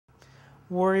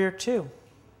Warrior two.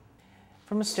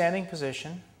 From a standing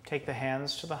position, take the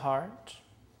hands to the heart.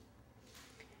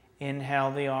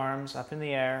 Inhale the arms up in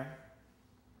the air.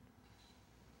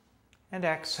 And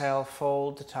exhale,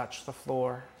 fold to touch the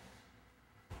floor.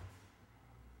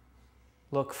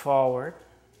 Look forward.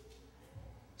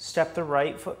 Step the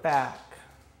right foot back,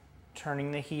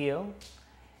 turning the heel.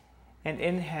 And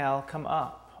inhale, come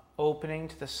up, opening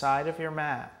to the side of your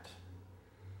mat.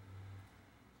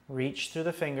 Reach through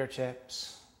the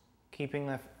fingertips, keeping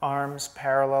the arms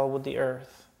parallel with the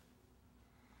earth.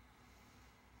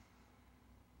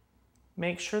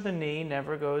 Make sure the knee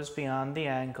never goes beyond the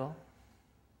ankle.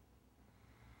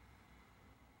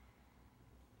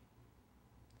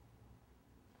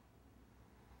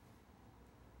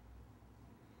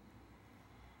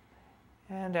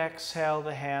 And exhale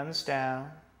the hands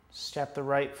down. Step the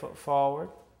right foot forward.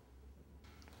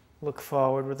 Look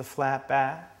forward with a flat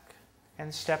back.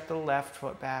 And step the left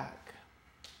foot back.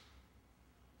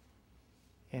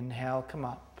 Inhale, come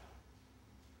up.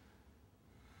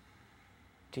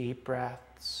 Deep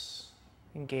breaths.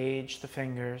 Engage the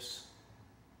fingers.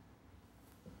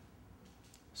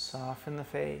 Soften the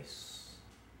face.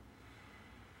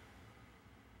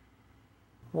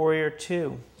 Warrior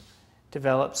two.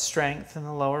 Develops strength in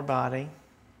the lower body,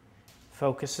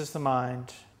 focuses the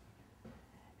mind,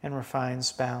 and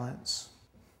refines balance.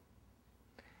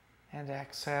 And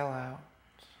exhale out.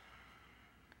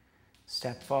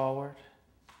 Step forward.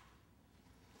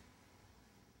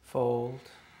 Fold.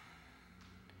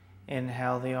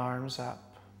 Inhale the arms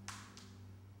up.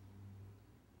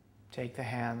 Take the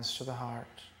hands to the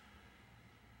heart.